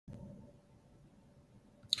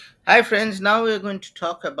Hi friends, now we are going to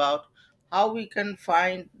talk about how we can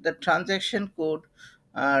find the transaction code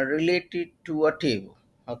related to a table.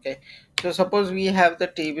 Okay, so suppose we have the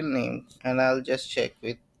table name and I'll just check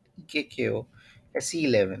with EKKO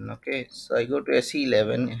SE11. Okay, so I go to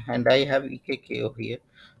SE11 and I have EKKO here.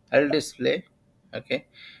 I'll display. Okay,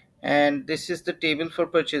 and this is the table for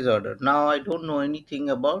purchase order. Now I don't know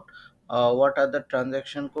anything about what are the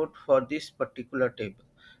transaction code for this particular table.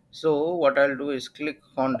 So what I'll do is click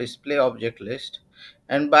on display object list,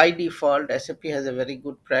 and by default SAP has a very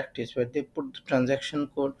good practice where they put the transaction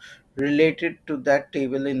code related to that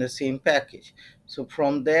table in the same package. So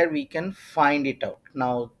from there we can find it out.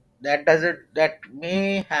 Now that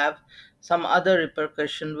may have some other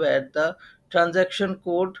repercussion where the transaction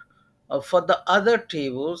code for the other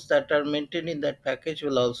tables that are maintained in that package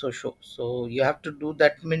will also show. So you have to do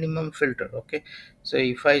that minimum filter. Okay, so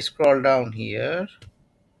if I scroll down here,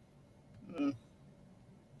 mm,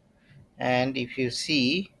 and if you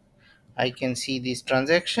see, I can see these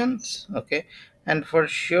transactions. Okay, and for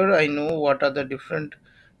sure I know what are the different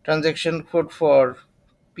transaction code for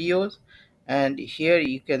POs. And here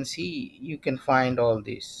you can see, you can find all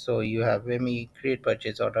this. So you have ME, create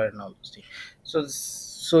purchase order, and all those things.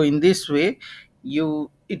 So in this way,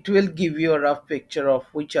 it will give you a rough picture of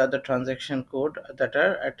which are the transaction code that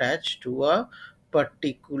are attached to a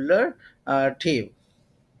particular table.